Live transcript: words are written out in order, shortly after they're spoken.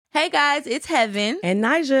Hey guys, it's Heaven. And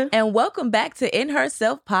Nija. And welcome back to In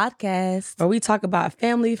Herself Podcast, where we talk about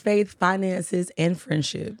family, faith, finances, and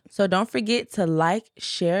friendship. So don't forget to like,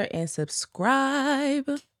 share, and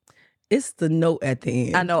subscribe. It's the note at the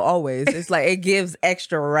end. I know, always. It's like it gives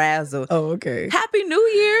extra razzle. Oh, okay. Happy New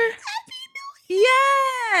Year. Happy New Year.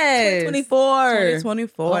 Yes.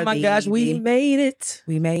 2024. Oh my gosh, we made it.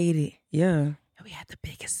 We made it. Yeah. And we had the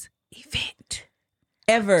biggest event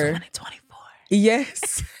ever. 2024.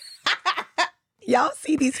 Yes. Y'all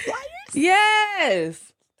see these flyers?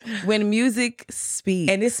 Yes. When music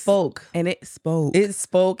speaks. And it spoke. It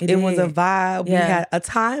spoke. It was a vibe. Yeah. We had a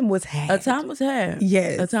time was had. A time was had.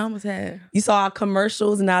 Yes. A time was had. You saw our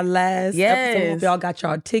commercials in our last episode. Y'all got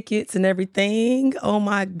y'all tickets and everything. Oh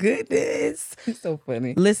my goodness. It's so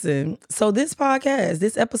funny. Listen, so this podcast,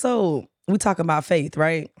 this episode, we talking about faith,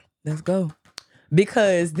 right? Let's go.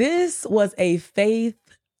 Because this was a faith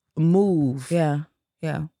move. Yeah.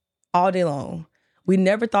 Yeah. All day long. We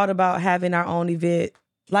never thought about having our own event.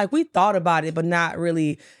 Like, we thought about it, but not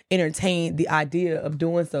really entertained the idea of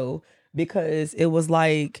doing so, because it was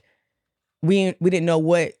like we didn't know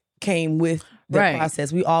what came with the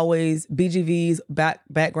process. We always BGVs,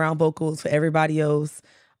 background vocals for everybody else.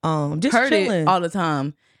 Just heard chilling it all the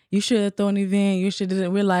time. You should throw an event. You should.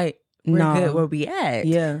 We're like, we're good where we at.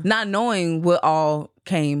 Yeah. Not knowing what all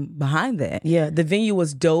came behind that. Yeah. The venue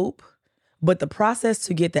was dope, but the process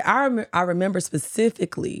to get there, I remember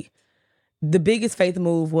specifically, the biggest faith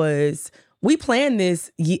move was we planned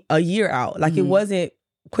this a year out. Like, it wasn't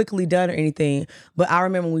quickly done or anything. But I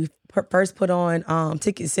remember when we first put on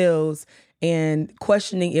ticket sales and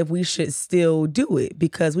questioning if we should still do it,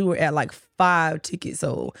 because we were at like 5 tickets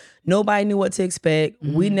sold. Nobody knew what to expect.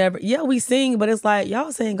 We we sing, but it's like,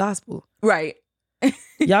 y'all saying gospel. Right.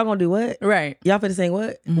 Y'all gonna do what? Right. Y'all finna sing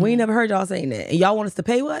what? We ain't never heard y'all saying that. And y'all want us to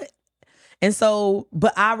pay what? And so,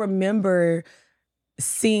 but I remember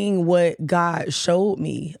seeing what God showed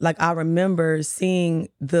me. Like, I remember seeing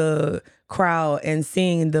the crowd and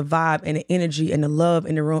seeing the vibe and the energy and the love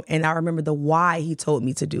in the room. And I remember the why he told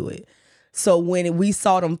me to do it. So when we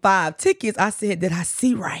saw them 5 tickets, I said, did I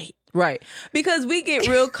see right? Right. Because we get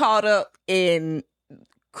real caught up in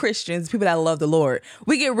Christians, people that love the Lord.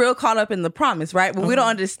 We get real caught up in the promise, right? But we don't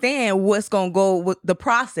understand what's going to go with the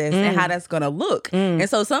process and how that's going to look. And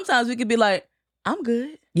so sometimes we could be like, I'm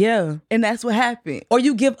good. Yeah. And that's what happened. Or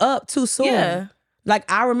you give up too soon. Yeah. Like,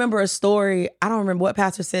 I remember a story, I don't remember what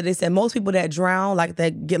pastor said. They said most people that drown, like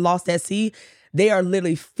that get lost at sea, they are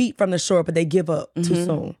literally feet from the shore, but they give up too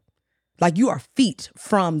soon. Like, you are feet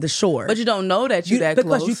from the shore. But you don't know that you're that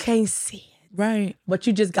because close. you can't see it. Right. But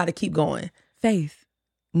you just got to keep going. Faith.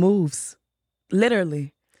 Moves.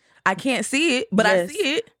 Literally. I can't see it, but I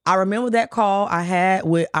see it. I remember that call I had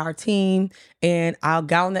with our team, and I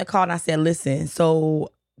got on that call and I said, listen,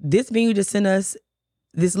 so this venue just sent us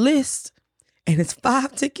this list, and it's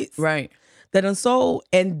 5 tickets. Right. That unsold,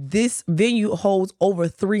 and this venue holds over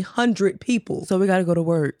 300 people. So we got to go to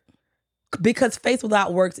work. Because faith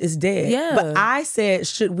without works is dead. Yeah. But I said,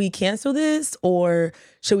 should we cancel this, or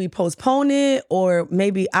should we postpone it, or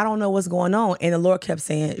maybe I don't know what's going on. And the Lord kept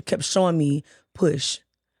showing me, push,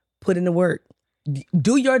 put in the work,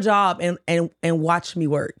 do your job, and watch me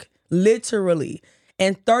work. Literally.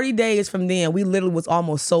 And 30 days from then, we literally was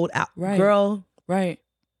almost sold out. Right. Girl. Right.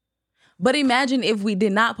 But imagine if we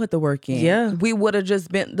did not put the work in. Yeah. We would have just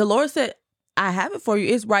been, the Lord said, I have it for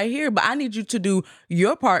you. It's right here, but I need you to do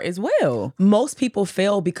your part as well. Most people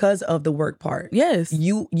fail because of the work part. Yes.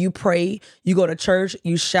 You pray, you go to church,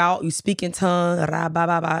 you shout, you speak in tongues,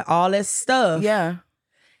 all that stuff. Yeah.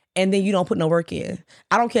 And then you don't put no work in.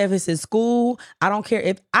 I don't care if it's in school. I don't care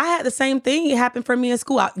if I had the same thing. It happened for me in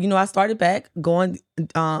school. I started back going,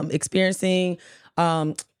 experiencing,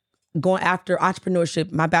 going after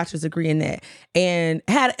entrepreneurship, my bachelor's degree in that, and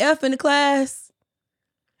had an F in the class.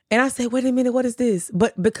 And I said, wait a minute, what is this?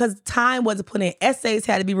 But because time wasn't put in, essays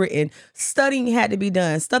had to be written, studying had to be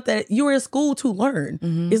done, stuff that you were in school to learn.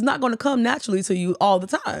 It's not going to come naturally to you all the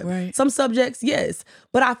time. Right. Some subjects, yes.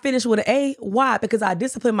 But I finished with an A. Why? Because I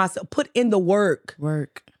disciplined myself, put in the work.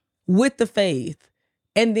 With the faith.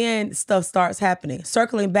 And then stuff starts happening.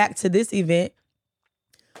 Circling back to this event,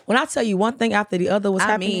 when I tell you one thing after the other was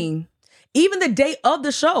happening, even the day of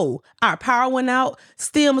the show, our power went out,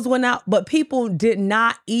 stems went out, but people did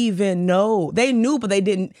not even know. They knew, but they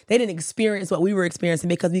didn't experience what we were experiencing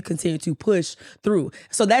because we continued to push through.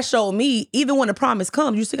 So that showed me, even when the promise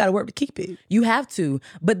comes, you still got to work to keep it. You have to.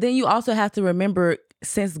 But then you also have to remember,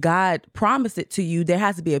 since God promised it to you, there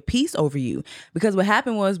has to be a peace over you. Because what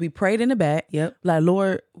happened was we prayed in the back. Yep. Like,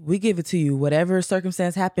 Lord, we give it to you. Whatever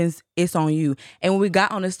circumstance happens, it's on you. And when we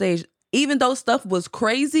got on the stage, even though stuff was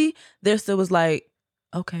crazy, there still was like,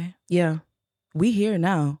 okay, Yeah. we here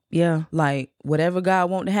now. Yeah. Like, whatever God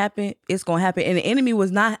want to happen, it's going to happen. And the enemy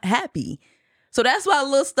was not happy. So that's why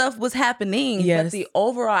little stuff was happening. Yes. But the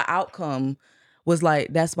overall outcome was like,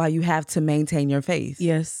 that's why you have to maintain your faith.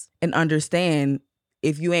 Yes. And understand,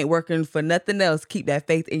 if you ain't working for nothing else, keep that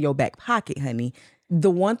faith in your back pocket, honey. The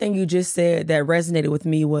one thing you just said that resonated with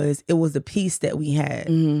me was it was the peace that we had.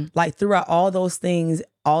 Like throughout all those things,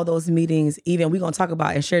 all those meetings, even we're going to talk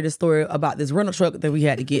about and share the story about this rental truck that we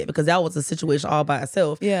had to get, because that was a situation all by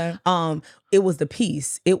itself. Yeah. It was the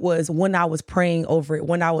peace. It was when I was praying over it,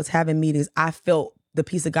 when I was having meetings, I felt the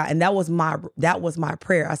peace of God. And that was my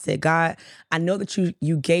prayer. I said, God, I know that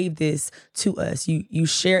you gave this to us. You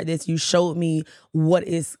shared this. You showed me what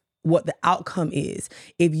the outcome is.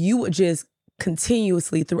 If you would just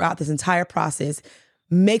continuously throughout this entire process,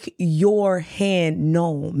 make your hand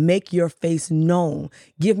known, make your face known,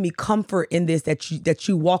 give me comfort in this, that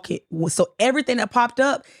you walk it. So everything that popped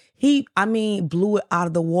up, he blew it out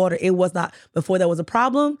of the water. It was not, before there was a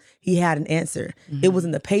problem, he had an answer. It was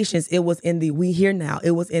in the patience. It was in the, we here now.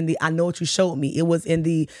 It was in the, I know what you showed me. It was in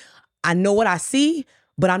the, I know what I see,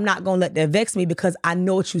 but I'm not going to let that vex me because I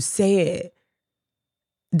know what you said.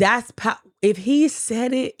 That's if he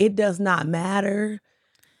said it, it does not matter.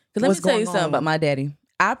 Let me tell you something about my daddy.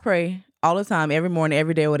 I pray all the time, every morning,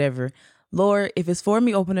 every day, whatever. Lord, if it's for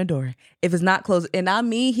me, open the door. If it's not, close. And I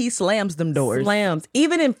mean, he slams them doors. Slams.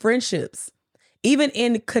 Even in friendships, even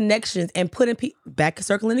in connections, and putting back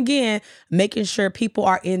circling again, making sure people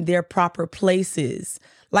are in their proper places.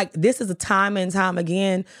 Like, this is a time and time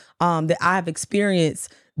again that I've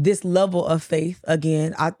experienced this level of faith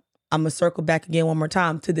again. I'm going to circle back again one more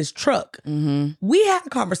time to this truck. We had a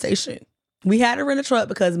conversation. We had to rent a truck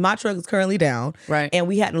because my truck is currently down. Right. And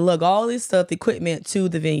we had to lug all this stuff, the equipment, to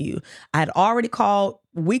the venue. I had already called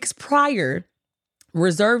weeks prior,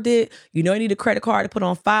 reserved it. You need a credit card to put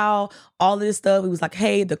on file, all of this stuff. It was like,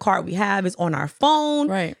 hey, the card we have is on our phone.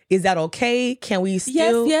 Right. Is that okay? Can we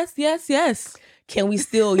still... Yes. Can we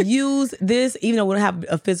still use this even though we don't have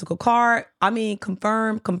a physical card? I mean,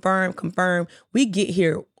 confirm. We get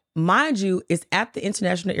here. Mind you, it's at the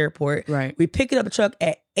international airport. Right. We pick it up the truck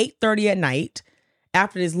at 8:30 at night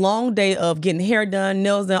after this long day of getting hair done,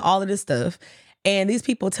 nails done, all of this stuff. And these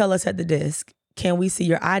people tell us at the desk, can we see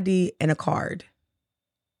your ID and a card?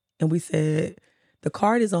 And we said, the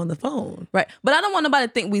card is on the phone. Right. But I don't want nobody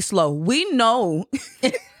to think we slow. We know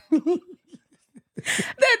that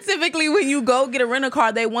typically when you go get a rental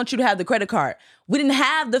car, they want you to have the credit card. We didn't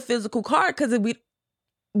have the physical card because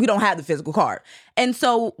we don't have the physical card. And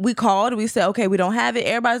so we called, we said, okay, we don't have it.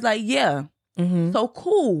 Everybody's like, yeah. So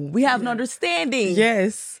cool. We have an understanding.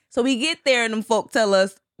 Yes. So we get there and them folk tell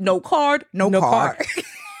us, no card, no card.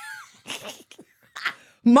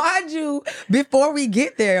 Mind you, before we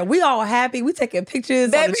get there, we all happy. We taking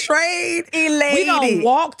pictures on the train. Elated. We done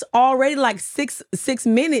walked already like six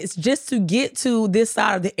minutes just to get to this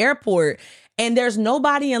side of the airport. And there's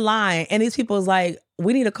nobody in line. And these people's like,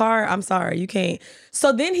 we need a car. I'm sorry, you can't.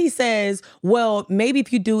 So then he says, well, maybe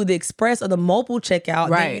if you do the express or the mobile checkout,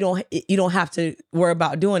 right, then you don't have to worry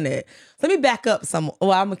about doing that. Let me back up some.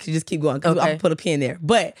 Well, I'm gonna just keep going because I'm gonna put a pin there.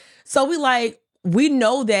 But so we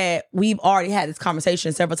know that we've already had this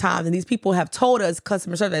conversation several times, and these people have told us,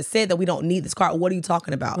 customer service has said that we don't need this car. What are you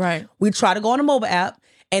talking about? Right. We try to go on a mobile app,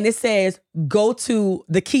 and it says, go to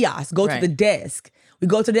the kiosk, go to the desk. We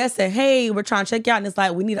go to the desk, say, hey, we're trying to check out, and it's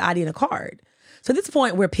like, we need an ID and a card. So at this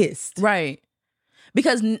point, we're pissed. Right.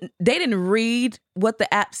 Because they didn't read what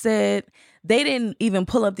the app said. They didn't even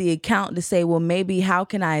pull up the account to say, well, maybe how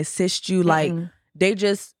can I assist you? Like, they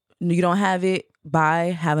just, you don't have it, bye,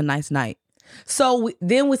 have a nice night. So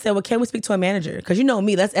then we said, well, can we speak to a manager? Because you know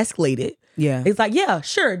me, let's escalate it. Yeah. It's like, yeah,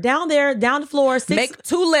 sure. Down there, down the floor. Make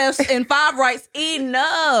 2 lefts and 5 rights.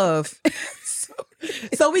 Enough.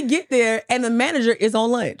 So we get there and the manager is on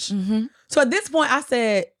lunch. So at this point I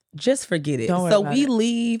said, just forget it. So we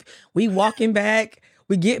leave, we walking back,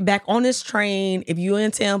 we get back on this train. If you're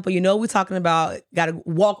in Tampa, you know what we're talking about. Got to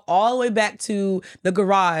walk all the way back to the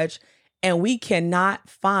garage and we cannot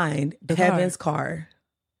find Kevin's car.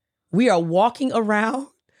 We are walking around.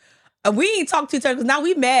 We ain't talk to each other because now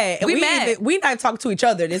we mad. And we not talking to each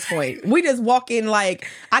other at this point. We just walk in like,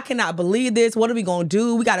 I cannot believe this. What are we going to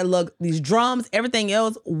do? We got to lug these drums, everything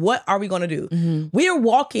else. What are we going to do? We are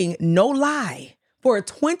walking, no lie, for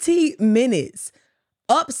 20 minutes,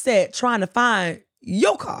 upset, trying to find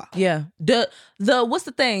your car. Yeah. The what's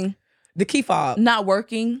the thing? The key fob. Not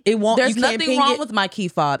working. It won't. There's nothing wrong with my key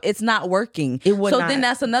fob. It's not working. It would so not. Then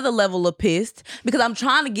that's another level of pissed because I'm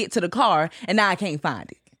trying to get to the car and now I can't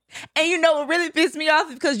find it. And you know what really pissed me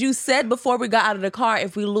off? Because you said before we got out of the car,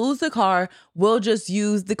 if we lose the car, we'll just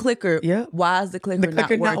use the clicker. Yep. Why is the clicker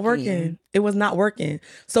not working? It was not working.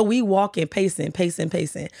 So we walking, pacing.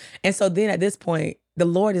 And so then at this point, the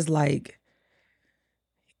Lord is like,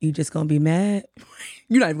 you just gonna be mad?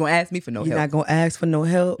 You're not even gonna ask me for no help. You're not gonna ask for no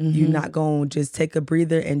help. You're not gonna just take a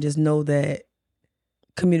breather and just know that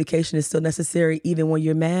communication is still necessary even when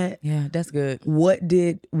you're mad. Yeah, that's good. What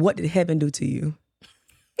did heaven do to you?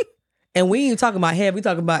 And we ain't even talking about heaven, we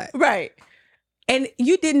talking about right. And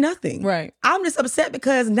you did nothing. Right. I'm just upset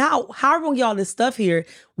because now, how are we gonna get all this stuff here?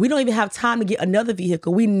 We don't even have time to get another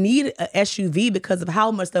vehicle. We need an SUV because of how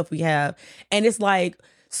much stuff we have. And it's like,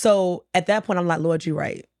 so at that point, I'm like, Lord, you're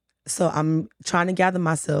right. So I'm trying to gather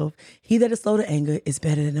myself. He that is slow to anger is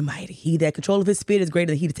better than the mighty. He that control of his spirit is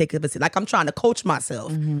greater than he to take of his. Like, I'm trying to coach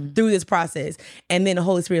myself through this process. And then the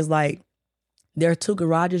Holy Spirit is like, there are 2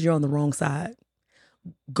 garages, you're on the wrong side.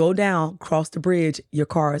 Go down, cross the bridge, your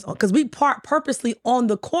car is on. Because we parked purposely on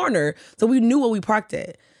the corner, so we knew where we parked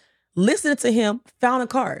at. Listening to him, found a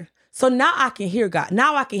car. So now I can hear God.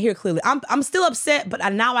 Now I can hear clearly. I'm still upset, but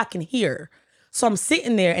now I can hear. So I'm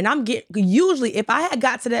sitting there and I'm usually if I had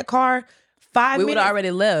got to that car 5 minutes, we would have already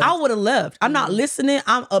left. I would have left. I'm not listening.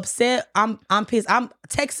 I'm upset. I'm pissed. I'm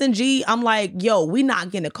texting G. I'm like, yo, we not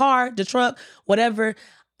getting a car, the truck, whatever.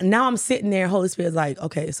 Now I'm sitting there. Holy Spirit's like,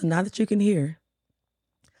 okay, so now that you can hear,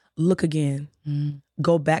 look again.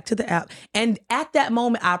 Go back to the app. And at that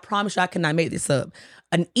moment, I promise you, I cannot make this up.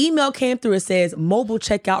 An email came through. It says mobile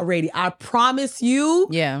checkout ready. I promise you,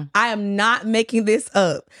 I am not making this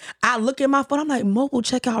up. I look at my phone. I'm like, mobile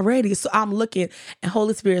checkout ready. So I'm looking and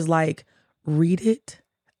Holy Spirit is like, read it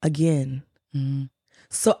again.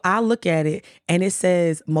 So I look at it and it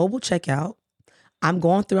says mobile checkout. I'm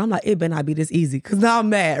going through. I'm like, it better not be this easy because now I'm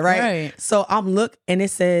mad, right? So I'm look and it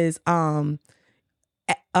says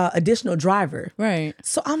additional driver. Right.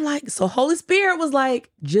 So I'm like, so Holy Spirit was like,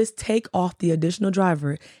 just take off the additional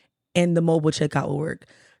driver and the mobile checkout will work.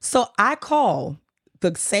 So I call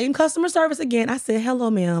the same customer service again. I said, hello,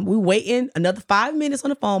 ma'am. We waiting another 5 minutes on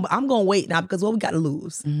the phone, but I'm going to wait now because what we got to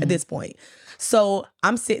lose at this point. So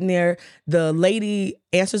I'm sitting there. The lady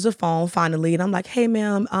answers the phone finally. And I'm like, hey,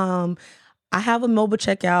 ma'am, I have a mobile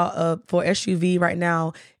checkout for SUV right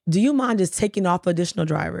now. Do you mind just taking off additional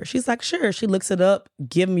driver? She's like, sure. She looks it up,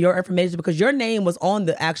 give them your information because your name was on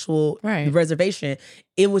the actual reservation.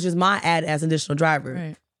 It was just my ad as additional driver.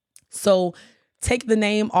 Right. So take the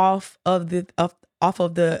name off of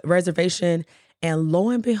the reservation, and lo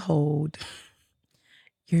and behold,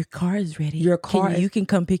 your car is ready. You can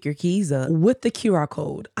come pick your keys up with the QR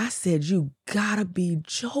code. I said, you gotta be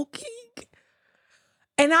joking.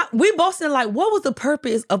 And we both said, like, what was the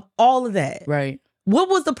purpose of all of that? Right. What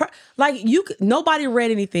was the nobody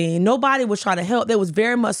read anything. Nobody was trying to help. There was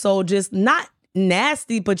very much so just not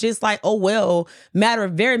nasty, but just like, oh, well,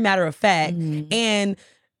 very matter of fact. And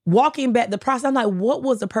walking back the process, I'm like, what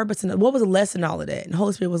was the purpose and what was the lesson in all of that? And the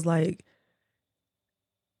Holy Spirit was like,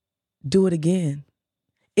 do it again.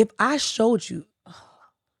 If I showed you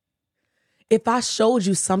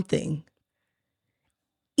something,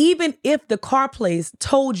 even if the car place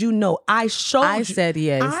told you no, I said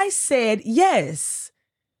yes. I said yes.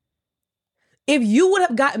 If you would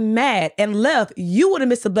have gotten mad and left, you would have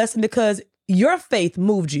missed a blessing because your faith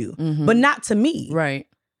moved you, but not to me. Right.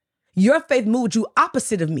 Your faith moved you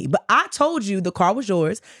opposite of me. But I told you the car was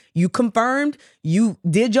yours. You confirmed. You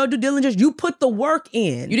did your due diligence. You put the work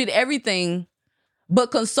in. You did everything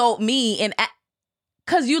but consult me. And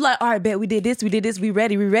because you like, all right, bet we did this, we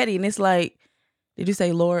ready. And it's like, did you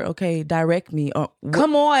say, Lord, okay, direct me?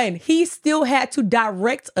 Come on. He still had to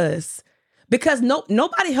direct us because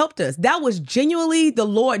nobody helped us. That was genuinely the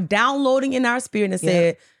Lord downloading in our spirit and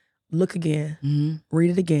said, look again,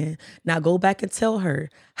 read it again. Now go back and tell her.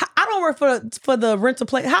 I don't work for the rental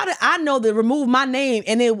place. How did I know to remove my name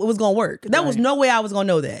and it was going to work? There was no way I was going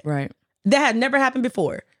to know that. Right. That had never happened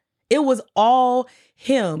before. It was all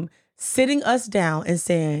him sitting us down and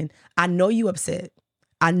saying, I know you upset.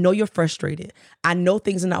 I know you're frustrated. I know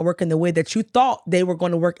things are not working the way that you thought they were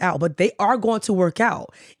going to work out, but they are going to work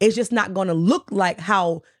out. It's just not going to look like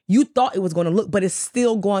how you thought it was going to look, but it's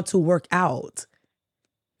still going to work out.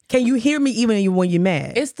 Can you hear me even when you're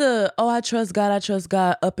mad? It's I trust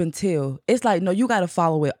God up until. It's like, no, you got to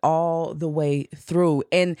follow it all the way through.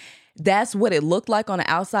 And that's what it looked like on the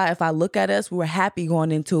outside. If I look at us, we were happy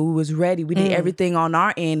going into it. We was ready. We did everything on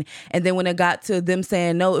our end. And then when it got to them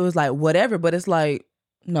saying no, it was like, whatever. But it's like,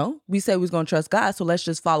 no, we said we was going to trust God. So let's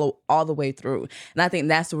just follow all the way through. And I think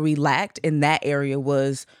that's what we lacked in that area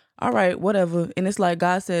was, all right, whatever. And it's like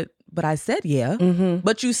God said, but I said, yeah,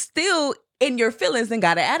 but you still in your feelings and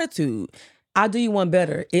got an attitude. I'll do you one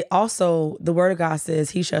better. It also, the word of God says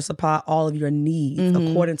he shall supply all of your needs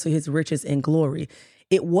according to his riches and glory.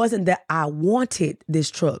 It wasn't that I wanted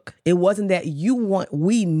this truck. It wasn't that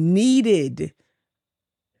we needed.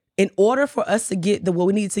 In order for us to get what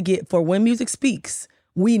we needed to get for When Music Speaks,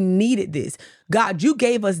 we needed this. God, you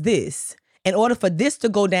gave us this. In order for this to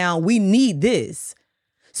go down, we need this.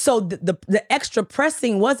 So the extra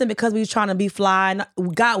pressing wasn't because we was trying to be fly.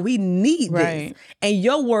 God, we need this. And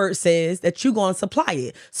your word says that you're going to supply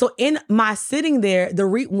it. So in my sitting there,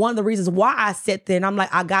 one of the reasons why I sat there and I'm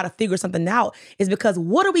like, I got to figure something out is because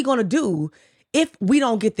what are we going to do if we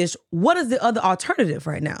don't get this? What is the other alternative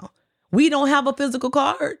right now? We don't have a physical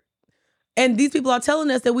card. And these people are telling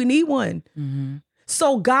us that we need one. Mm-hmm.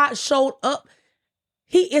 So God showed up.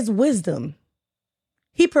 He is wisdom.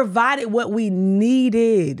 He provided what we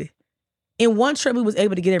needed. In one trip, we was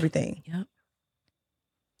able to get everything. Yep.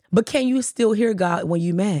 But can you still hear God when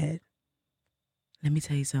you mad? Let me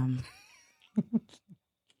tell you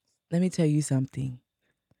something.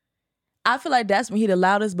 I feel like that's when he the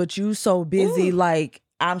loudest, but you so busy, like,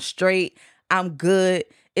 I'm straight, I'm good.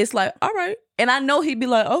 It's like, all right. And I know he'd be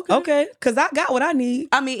like, okay. Okay, because I got what I need.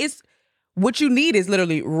 I mean, it's what you need is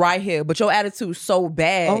literally right here, but your attitude's so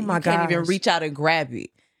bad, oh my you can't even reach out and grab it.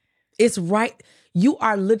 It's right. You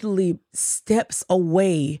are literally steps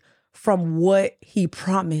away from what he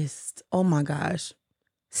promised. Oh my gosh.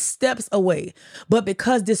 Steps away. But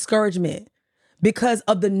because discouragement, because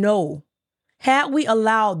of the no, had we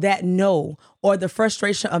allowed that no or the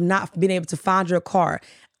frustration of not being able to find your car,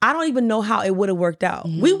 I don't even know how it would have worked out.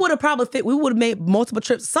 Mm-hmm. We would have probably we would have made multiple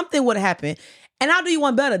trips. Something would have happened. And I'll do you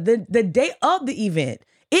one better. The day of the event,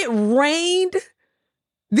 it rained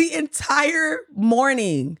the entire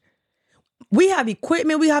morning. We have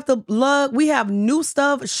equipment, we have to lug, we have new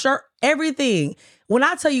stuff, shirt, everything. When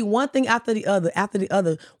I tell you one thing after the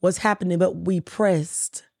other was happening, but we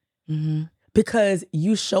pressed because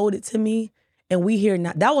you showed it to me and we here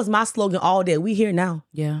now. That was my slogan all day. We here now.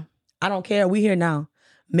 Yeah. I don't care. We here now.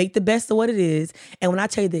 Make the best of what it is. And when I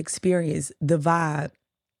tell you the experience, the vibe,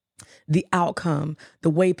 the outcome, the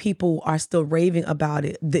way people are still raving about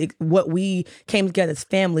it, what we came together as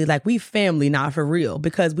family, like we family now for real,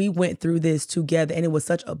 because we went through this together and it was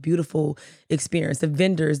such a beautiful experience. The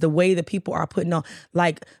vendors, the way that people are putting on,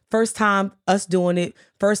 like first time us doing it,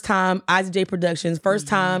 first time Isaac J Productions, first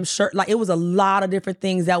time shirt, like it was a lot of different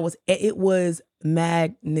things it was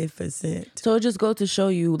magnificent. So it just goes to show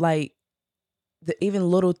you like even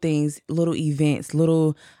little things, little events,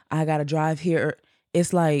 I gotta drive here.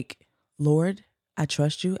 It's like, Lord, I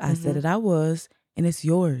trust you. I said it I was, and it's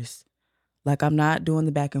yours. Like, I'm not doing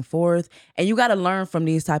the back and forth. And you got to learn from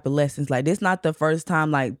these type of lessons. Like, this not the first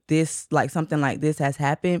time like this, like something like this has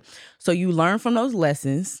happened. So you learn from those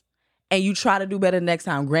lessons and you try to do better next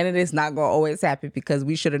time. Granted, it's not going to always happen because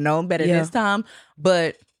we should have known better this time.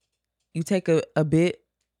 But you take a bit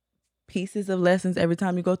pieces of lessons every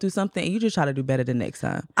time you go through something and you just try to do better the next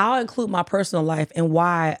time. I'll include my personal life and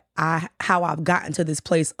how I've gotten to this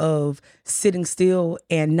place of sitting still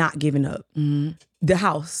and not giving up. Mm-hmm. The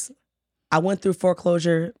house. I went through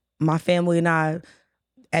foreclosure. My family and I,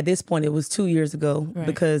 at this point, it was 2 years ago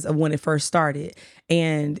because of when it first started.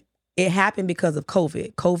 And it happened because of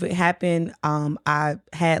COVID. COVID happened. I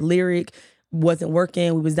had Lyric, wasn't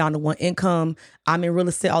working. We was down to one income. I'm in real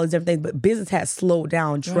estate, all these different things, but business has slowed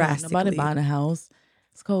down drastically. Nobody buying a house.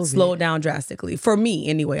 It's COVID. Slowed down drastically. For me,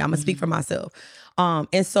 anyway. I'm going to speak for myself.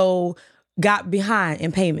 And so got behind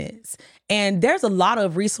in payments. And there's a lot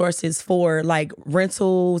of resources for like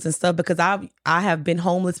rentals and stuff because I have been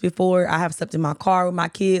homeless before. I have slept in my car with my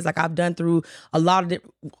kids. Like I've done through a lot of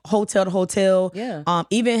hotel to hotel. Yeah.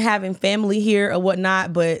 Even having family here or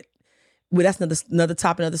whatnot, but that's another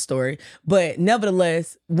topic, another story. But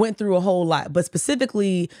nevertheless, went through a whole lot. But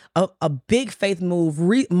specifically, a big faith move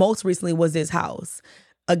most recently was this house.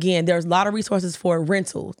 Again, there's a lot of resources for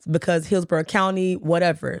rentals because Hillsborough County,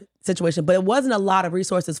 whatever situation. But it wasn't a lot of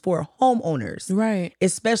resources for homeowners. Right.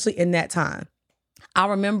 Especially in that time. I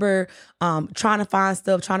remember trying to find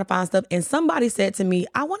stuff. And somebody said to me,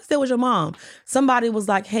 I want to stay with your mom. Somebody was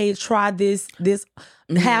like, hey, try this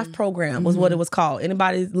HALF program was what it was called.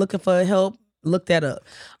 Anybody looking for help, look that up.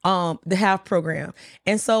 The HALF program.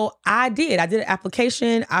 And so I did an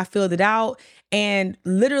application. I filled it out. And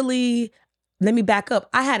literally, let me back up.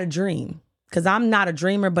 I had a dream. Because I'm not a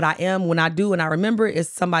dreamer, but I am when I do and I remember it's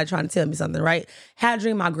somebody trying to tell me something, right? Had a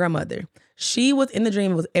dream, my grandmother. She was in the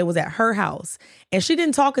dream. It was at her house. And she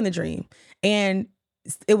didn't talk in the dream. And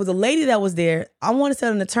it was a lady that was there. I want to say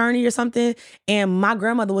an attorney or something. And my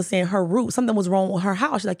grandmother was saying her roof, something was wrong with her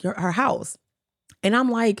house. She's like, her house. And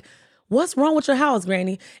I'm like, what's wrong with your house,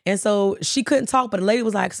 Granny? And so she couldn't talk, but the lady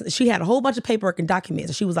was like, she had a whole bunch of paperwork and documents.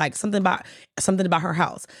 And she was like, something about her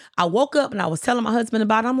house. I woke up and I was telling my husband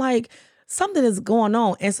about it. I'm like, something is going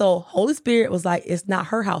on. And so Holy Spirit was like, it's not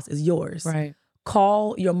her house, it's yours. Right.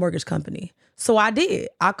 Call your mortgage company. So I did.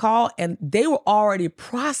 I called and they were already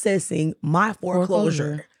processing my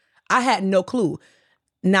foreclosure. I had no clue.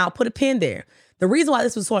 Now put a pin there. The reason why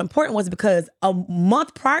this was so important was because a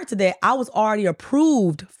month prior to that, I was already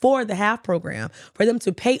approved for the HALF program for them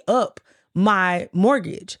to pay up my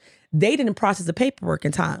mortgage. They didn't process the paperwork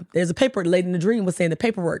in time. There's a paperwork lady in the dream was saying the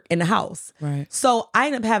paperwork in the house. Right. So I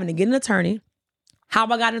ended up having to get an attorney. How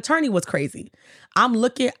I got an attorney was crazy. I've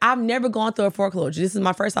never gone through a foreclosure. This is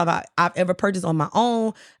my first time I've ever purchased on my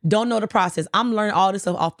own. Don't know the process. I'm learning all this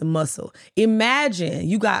stuff off the muscle. Imagine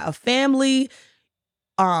you got a family,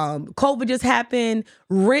 COVID just happened,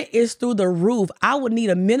 rent is through the roof. I would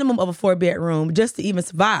need a minimum of a 4-bedroom just to even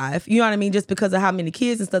survive. You know what I mean? Just because of how many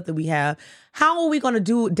kids and stuff that we have. How are we going to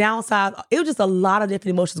do downsize? It was just a lot of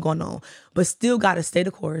different emotions going on, but still got to stay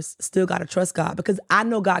the course. Still got to trust God because I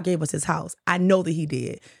know God gave us his house. I know that he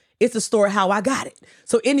did. It's a story how I got it.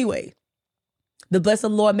 So anyway, the blessed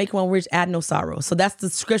Lord make one rich, add no sorrow. So that's the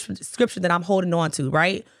scripture that I'm holding on to,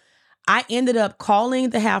 right? I ended up calling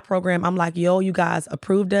the HALF program. I'm like, yo, you guys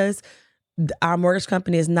approved us. Our mortgage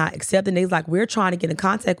company is not accepting. They's like, we're trying to get in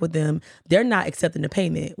contact with them. They're not accepting the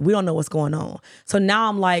payment. We don't know what's going on. So now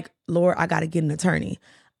I'm like, Lord, I got to get an attorney.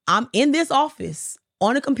 I'm in this office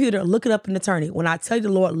on a computer looking up an attorney. When I tell you the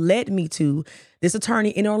Lord led me to this attorney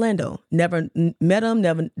in Orlando, never met him,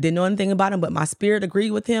 never didn't know anything about him, but my spirit agreed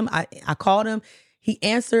with him. I called him. He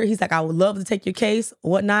answered. He's like, I would love to take your case,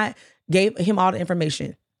 whatnot. Gave him all the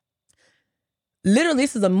information. Literally,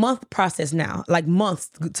 this is a month process now, like months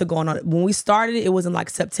to going on. When we started it was in like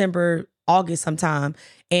September, August sometime.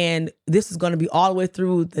 And this is going to be all the way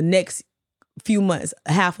through the next few months,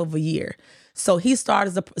 half of a year. So he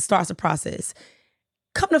starts the process.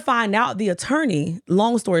 Come to find out, the attorney,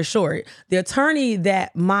 long story short, the attorney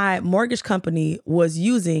that my mortgage company was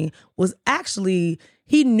using was actually,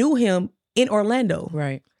 he knew him in Orlando.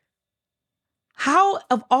 Right. How,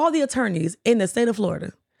 of all the attorneys in the state of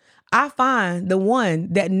Florida, I find the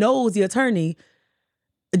one that knows the attorney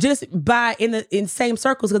just by in same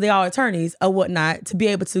circles because they are attorneys or whatnot to be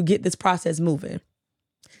able to get this process moving.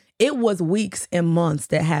 It was weeks and months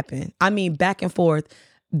that happened. I mean, back and forth.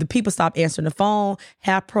 The people stopped answering the phone.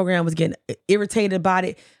 HALF program was getting irritated about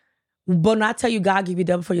it. But when I tell you God give you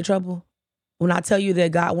double for your trouble, when I tell you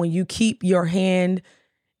that God, when you keep your hand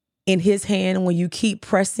in his hand, when you keep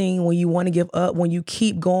pressing, when you want to give up, when you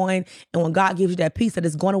keep going, and when God gives you that peace that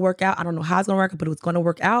it's going to work out. I don't know how it's going to work out, but it's going to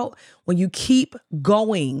work out. When you keep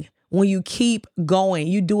going,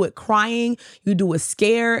 you do it crying, you do it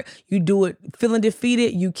scared, you do it feeling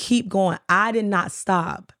defeated, you keep going. I did not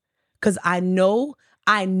stop because I know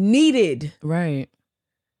I needed. Right.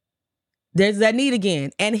 There's that need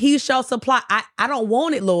again. And he shall supply. I don't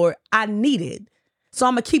want it, Lord. I need it. So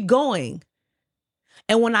I'm going to keep going.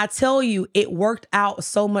 And when I tell you, it worked out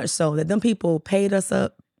so much so that them people paid us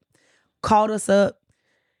up, called us up,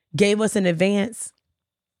 gave us an advance.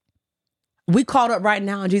 We caught up right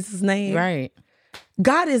now in Jesus' name. Right.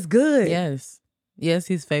 God is good. Yes. Yes,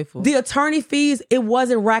 he's faithful. The attorney fees, it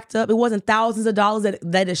wasn't racked up. It wasn't thousands of dollars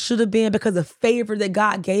that it should have been because of favor that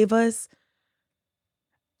God gave us.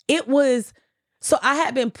 It was, so I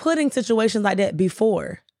had been put in situations like that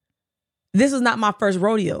before. This is not my first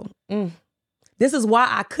rodeo. This is why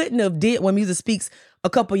I couldn't have did When Music Speaks a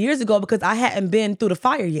couple years ago because I hadn't been through the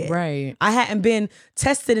fire yet. Right. I hadn't been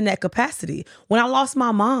tested in that capacity. When I lost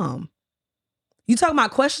my mom, you talking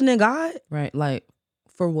about questioning God? Right. Like,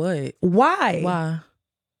 for what? Why? Why?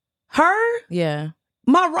 Her? Yeah.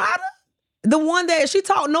 My rider? The one that she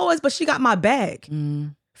talked noise, but she got my back.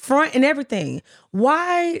 Front and everything.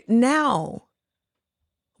 Why now?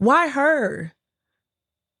 Why her?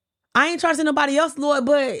 I ain't trying to say nobody else, Lord,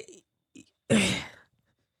 but you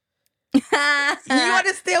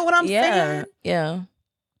understand what I'm saying? Yeah.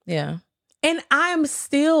 Yeah. And I'm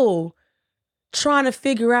still trying to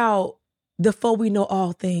figure out before we know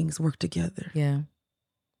all things work together. Yeah.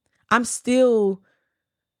 I'm still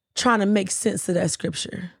trying to make sense of that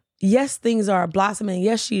scripture. Yes, things are blossoming.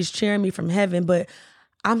 Yes, she's cheering me from heaven, but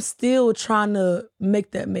I'm still trying to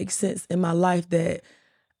make that make sense in my life that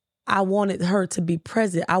I wanted her to be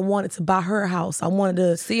present. I wanted to buy her house. I wanted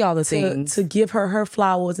to see all the things. To give her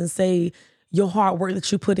flowers and say, your hard work that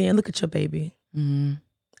you put in, look at your baby.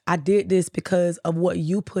 I did this because of what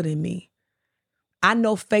you put in me. I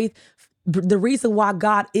know faith, the reason why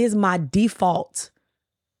God is my default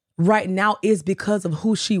right now is because of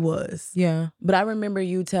who she was. Yeah. But I remember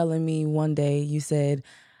you telling me one day, you said,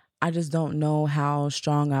 I just don't know how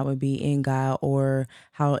strong I would be in God or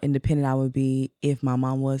how independent I would be if my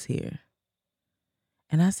mom was here.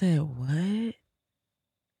 And I said, what?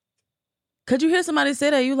 Could you hear somebody say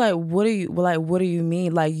that? You like, what do you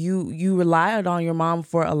mean? Like you relied on your mom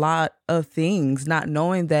for a lot of things, not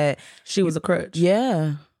knowing that she was a crutch.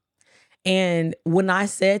 Yeah. And when I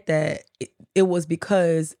said that, it was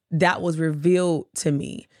because that was revealed to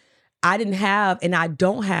me. I didn't have, and I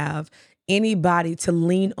don't have anybody to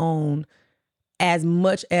lean on as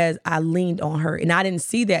much as I leaned on her. And I didn't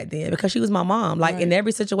see that then because she was my mom. Like in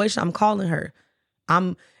every situation, I'm calling her.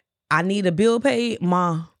 I need a bill paid,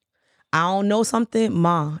 Ma. I don't know something,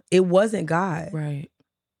 Ma. It wasn't God. Right.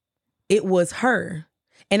 It was her.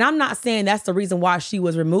 And I'm not saying that's the reason why she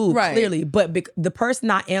was removed, clearly. But the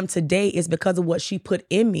person I am today is because of what she put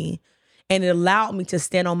in me. And it allowed me to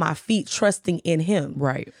stand on my feet, trusting in him.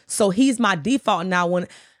 Right. So he's my default now.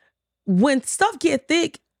 When stuff get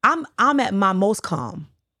thick, I'm at my most calm.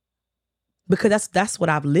 Because that's what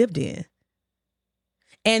I've lived in.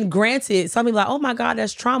 And granted, some people are like, oh my God,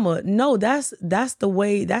 that's trauma. No, that's the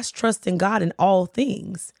way, that's trusting God in all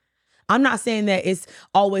things. I'm not saying that it's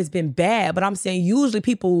always been bad, but I'm saying usually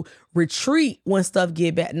people retreat when stuff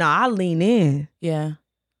get bad. No, I lean in. Yeah.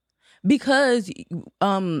 Because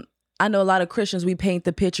I know a lot of Christians, we paint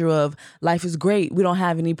the picture of life is great. We don't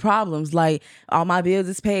have any problems. Like, all my bills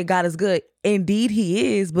is paid. God is good. Indeed,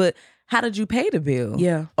 he is. But how did you pay the bill?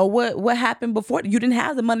 Yeah. Or what happened before? You didn't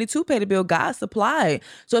have the money to pay the bill. God supplied.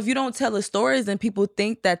 So if you don't tell the stories and people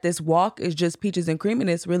think that this walk is just peaches and cream, and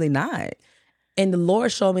it's really not. And the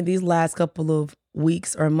Lord showed me these last couple of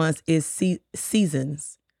weeks or months is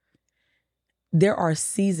seasons. There are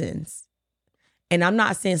seasons. And I'm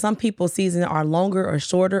not saying some people's seasons are longer or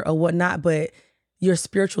shorter or whatnot, but your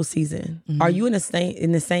spiritual season. Mm-hmm. Are you in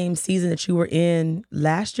the same season that you were in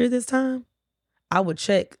last year this time? I would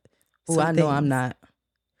check. Oh, I know I'm not.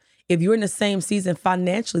 If you're in the same season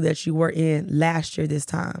financially that you were in last year this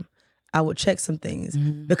time, I would check some things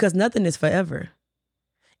because nothing is forever.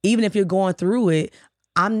 Even if you're going through it,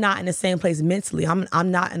 I'm not in the same place mentally.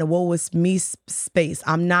 I'm not in a woe is me space.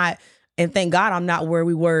 I'm not, and thank God I'm not where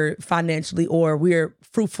we were financially, or we're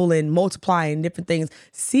fruitful and multiplying different things.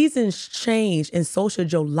 Seasons change, and so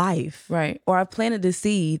should your life. Right. Or I planted the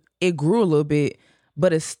seed, it grew a little bit,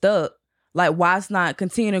 but it's stuck. Like, why it's not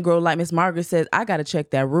continuing to grow? Like Miss Margaret says, I got to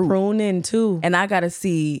check that root. Pruning too. And I got to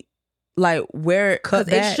see like where, because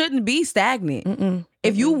it shouldn't be stagnant.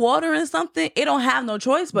 If you watering something, it don't have no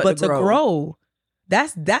choice but to grow.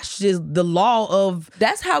 That's just the law of,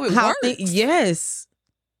 that's how it works. Yes.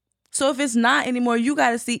 So if it's not anymore, you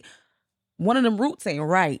got to see one of them roots ain't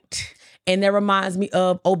right. And that reminds me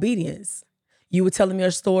of obedience. You were telling me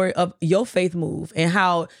a story of your faith move and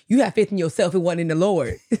how you had faith in yourself and wasn't in the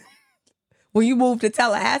Lord. When you moved to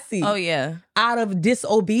Tallahassee. Oh, yeah. Out of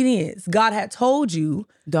disobedience. God had told you.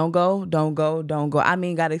 Don't go. I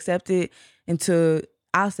mean, got accepted into,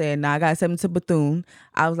 I said, nah, I got accepted into Bethune.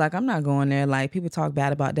 I was like, I'm not going there. Like, people talk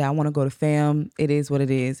bad about that. I want to go to FAM. It is what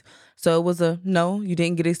it is. So it was no, you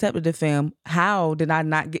didn't get accepted to FAM. How did I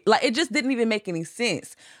not get, like, it just didn't even make any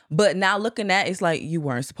sense. But now looking at it, it's like, you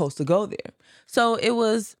weren't supposed to go there. So it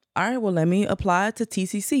was, all right, well, let me apply to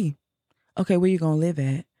TCC. Okay, where you going to live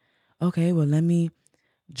at? Okay, well, let me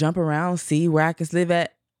jump around, see where I can live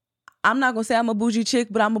at. I'm not going to say I'm a bougie chick,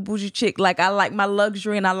 but I'm a bougie chick. Like, I like my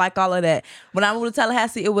luxury and I like all of that. When I moved to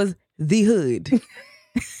Tallahassee, it was the hood.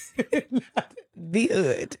 The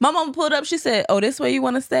hood. My mom pulled up. She said, oh, this where you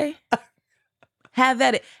want to stay? Have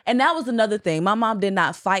at it. And that was another thing. My mom did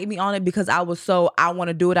not fight me on it because I was I want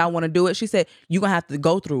to do it. She said, you're going to have to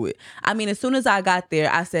go through it. I mean, as soon as I got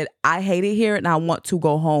there, I said, I hate it here and I want to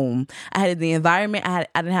go home. I hated the environment. I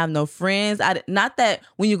didn't have no friends. Not that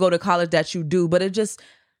when you go to college that you do, but it just,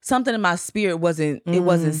 something in my spirit wasn't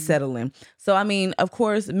settling. So, I mean, of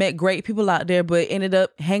course, met great people out there, but ended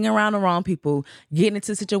up hanging around the wrong people, getting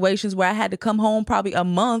into situations where I had to come home probably a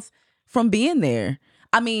month from being there.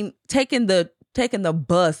 I mean, taking the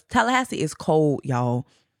bus. Tallahassee is cold, y'all.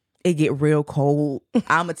 It get real cold.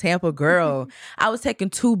 I'm a Tampa girl. I was taking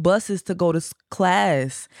 2 buses to go to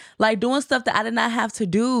class, like doing stuff that I did not have to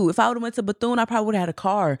do. If I would have went to Bethune, I probably would have had a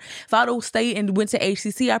car. If I would have stayed and went to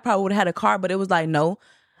HCC, I probably would have had a car. But it was like, no,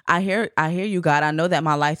 I hear you, God. I know that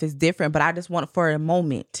my life is different, but I just want, for a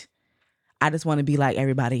moment, I just want to be like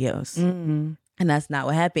everybody else. And that's not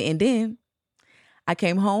what happened. And then I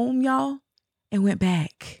came home, y'all, and went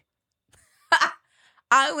back.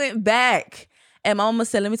 I went back. And my mama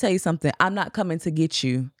said, let me tell you something. I'm not coming to get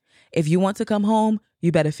you. If you want to come home,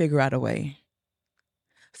 you better figure out a way.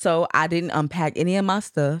 So I didn't unpack any of my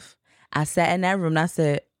stuff. I sat in that room and I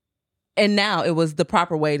said, and now it was the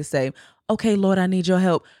proper way to say, okay, Lord, I need your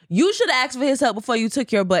help. You should have asked for his help before you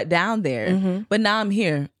took your butt down there. Mm-hmm. But now I'm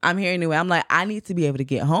here. I'm here anyway. I'm like, I need to be able to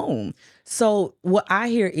get home. So what I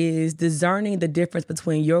hear is discerning the difference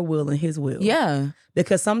between your will and his will. Yeah.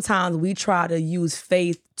 Because sometimes we try to use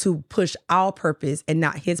faith to push our purpose and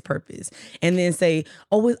not his purpose. And then say,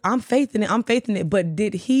 oh, I'm faith in it. I'm faith in it. But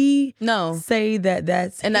did he say that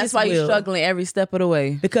that's And that's why you're struggling every step of the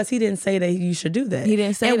way. Because he didn't say that you should do that. He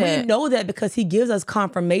didn't say that. And we know that because he gives us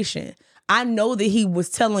confirmation. I know that he was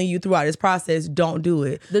telling you throughout this process, don't do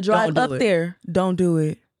it. The drive up there, don't do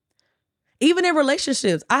it. Even in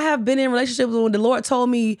relationships. I have been in relationships when the Lord told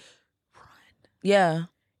me, run. Yeah.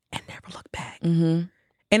 And never look back. Mm-hmm.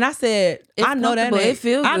 And I said, I know that it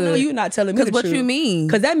feels good. I know you're not telling me the truth. Because what you mean?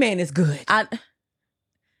 Because that man is good. I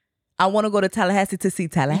want to go to Tallahassee to see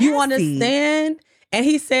Tallahassee. You understand? And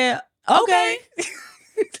he said, okay.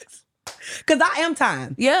 Because I am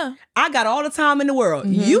time. Yeah. I got all the time in the world.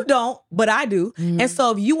 Mm-hmm. You don't, but I do. Mm-hmm. And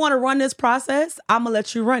so if you want to run this process, I'm going to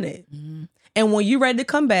let you run it. Mm-hmm. And when you're ready to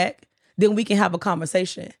come back, then we can have a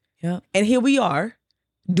conversation. Yep. And here we are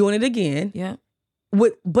doing it again. Yeah.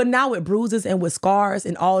 But now with bruises and with scars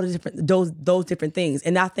and all the different those different things.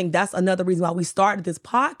 And I think that's another reason why we started this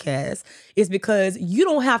podcast is because you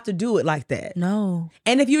don't have to do it like that. No.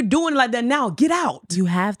 And if you're doing it like that now, get out. You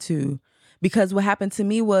have to. Because what happened to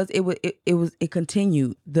me was it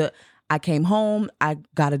continued. I came home, I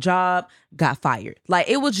got a job, got fired. Like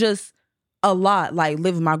it was just a lot. Like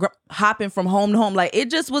living hopping from home to home. Like it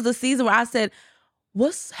just was a season where I said,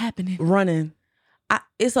 what's happening? Running.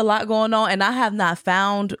 It's a lot going on and I have not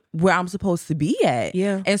found where I'm supposed to be at.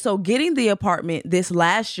 Yeah. And so getting the apartment this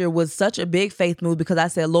last year was such a big faith move because I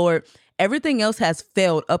said, Lord, everything else has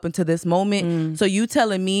failed up until this moment. Mm. So you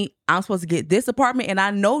telling me I'm supposed to get this apartment and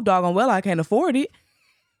I know doggone well I can't afford it.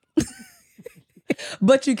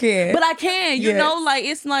 But you can. But I can, you know, like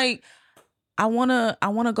it's like I wanna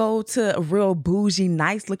go to a real bougie,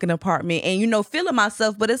 nice looking apartment and, you know, feeling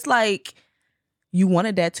myself, but it's like you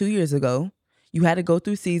wanted that 2 years ago. You had to go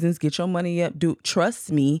through seasons, get your money up, trust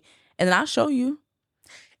me, and then I'll show you.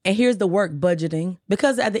 And here's the work, budgeting.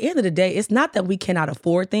 Because at the end of the day, it's not that we cannot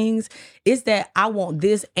afford things. It's that I want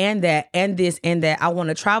this and that and this and that. I want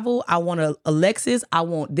to travel. I want a Lexus. I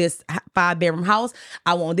want this 5-bedroom house.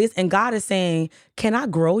 I want this. And God is saying, can I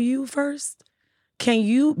grow you first? Can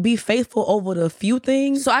you be faithful over the few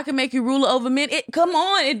things? So I can make you ruler over men? Come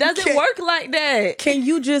on. It doesn't work like that.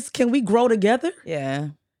 Can we grow together?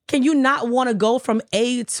 Yeah. Can you not want to go from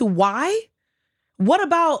A to Y? What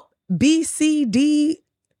about B, C, D?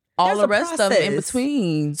 All the rest of it in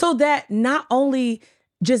between. So that not only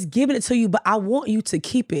just giving it to you, but I want you to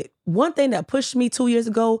keep it. One thing that pushed me 2 years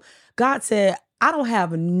ago, God said, I don't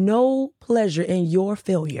have no pleasure in your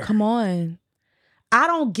failure. Come on. I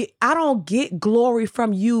don't get glory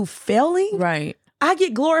from you failing. Right. I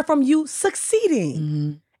get glory from you succeeding.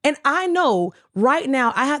 Mm-hmm. And I know right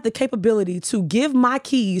now I have the capability to give my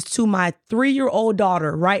keys to my 3-year-old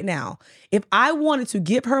daughter right now. If I wanted to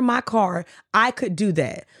give her my car, I could do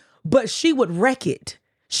that. But she would wreck it.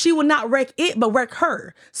 She would not wreck it, but wreck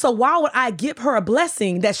her. So why would I give her a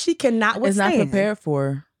blessing that she cannot withstand? It's not prepared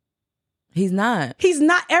for. He's not. He's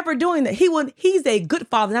not ever doing that. He's a good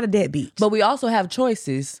father, not a deadbeat. But we also have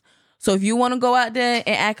choices. So if you want to go out there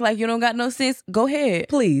and act like you don't got no sense, go ahead.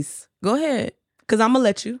 Please. Go ahead. Because I'm going to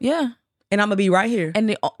let you. Yeah. And I'm going to be right here.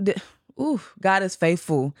 And God is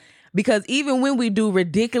faithful. Because even when we do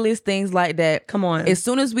ridiculous things like that, come on. As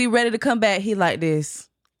soon as we ready to come back, he like this.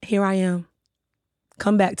 Here I am.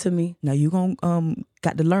 Come back to me. Now you gonna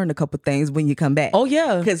got to learn a couple things when you come back. Oh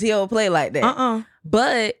yeah. Because he'll play like that.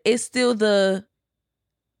 But it's still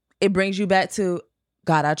it brings you back to,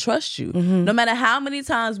 God, I trust you. Mm-hmm. No matter how many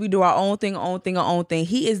times we do our own thing,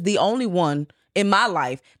 he is the only one in my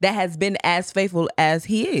life that has been as faithful as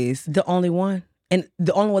he is. The only one. And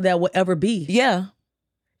the only one that will ever be. Yeah.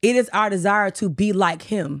 It is our desire to be like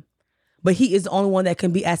him. But he is the only one that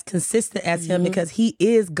can be as consistent as him because he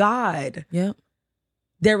is God. Yep.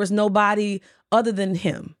 There is nobody other than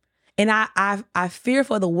him. And I fear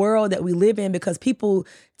for the world that we live in because people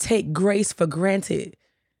take grace for granted.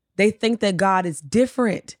 They think that God is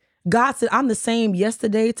different. God said, I'm the same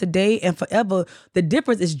yesterday, today, and forever. The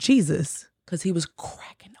difference is Jesus. Because he was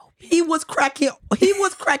cracking open. He was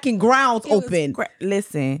cracking grounds open.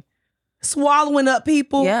 Listen. Swallowing up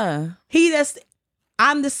people. Yeah.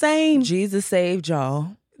 I'm the same. Jesus saved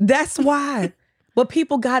y'all. That's why. But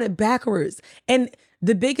people got it backwards. And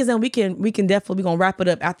the biggest, and we can definitely, we're going to wrap it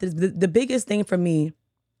up after this. The biggest thing for me,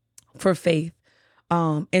 for faith,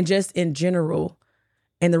 and just in general,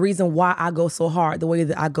 And the reason why I go so hard, the way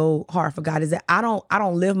that I go hard for God, is that I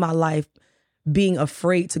don't live my life being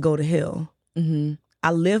afraid to go to hell. Mm-hmm.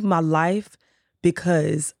 I live my life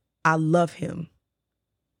because I love him.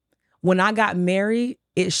 When I got married,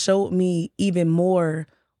 it showed me even more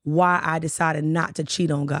why I decided not to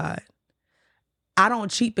cheat on God. I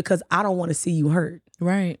don't cheat because I don't want to see you hurt.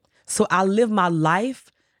 Right. So I live my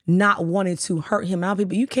life not wanting to hurt him. Now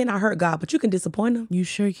people, you cannot hurt God, but you can disappoint him. You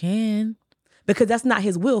sure can. Because that's not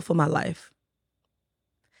his will for my life.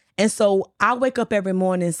 And so I wake up every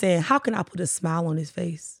morning saying, how can I put a smile on his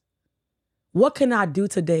face? What can I do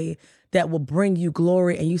today that will bring you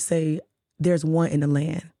glory and you say, there's one in the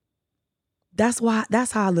land? That's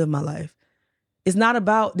how I live my life. It's not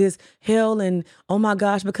about this hell and, oh my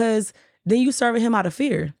gosh, because then you serving him out of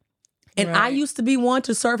fear. And I used to be one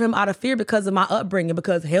to serve him out of fear because of my upbringing,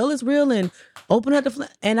 because hell is real and open up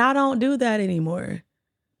and I don't do that anymore.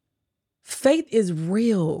 Faith is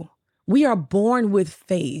real. We are born with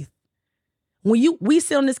faith. When we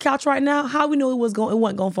sit on this couch right now, how we know it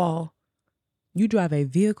wasn't gonna fall? You drive a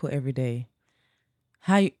vehicle every day.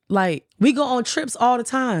 We go on trips all the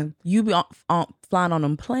time. You be flying on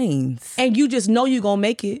them planes. And you just know you're gonna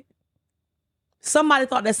make it. Somebody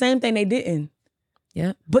thought the same thing, they didn't.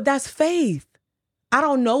 Yeah. But that's faith. I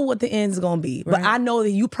don't know what the end is gonna be, but I know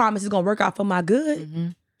that you promise it's gonna work out for my good. Mm-hmm.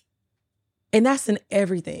 And that's in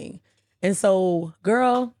everything. And so,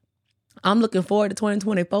 girl, I'm looking forward to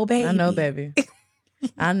 2024, baby. I know, baby.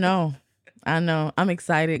 I know. I'm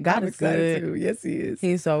excited. God is good. Too. Yes, he is.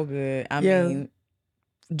 He's so good. I mean,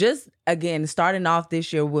 just again, starting off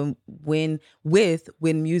this year when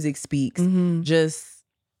music speaks, just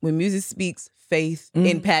when music speaks, faith,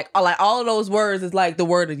 impact, like all of those words is like the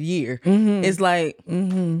word of the year. It's like,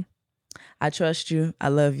 I trust you, I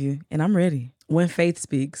love you, and I'm ready. When faith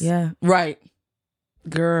speaks. Yeah. Right.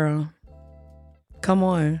 Girl. Come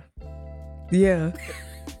on. Yeah.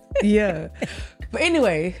 Yeah. But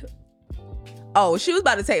anyway. Oh, she was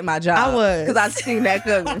about to take my job. I was. Because I seen that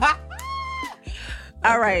coming.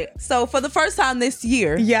 All right. So for the first time this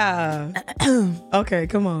year. Yeah. Okay,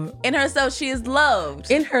 come on. In herself, she is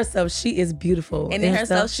loved. In herself, she is beautiful. And in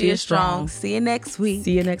herself, she is strong. See you next week.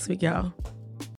 See you next week, y'all.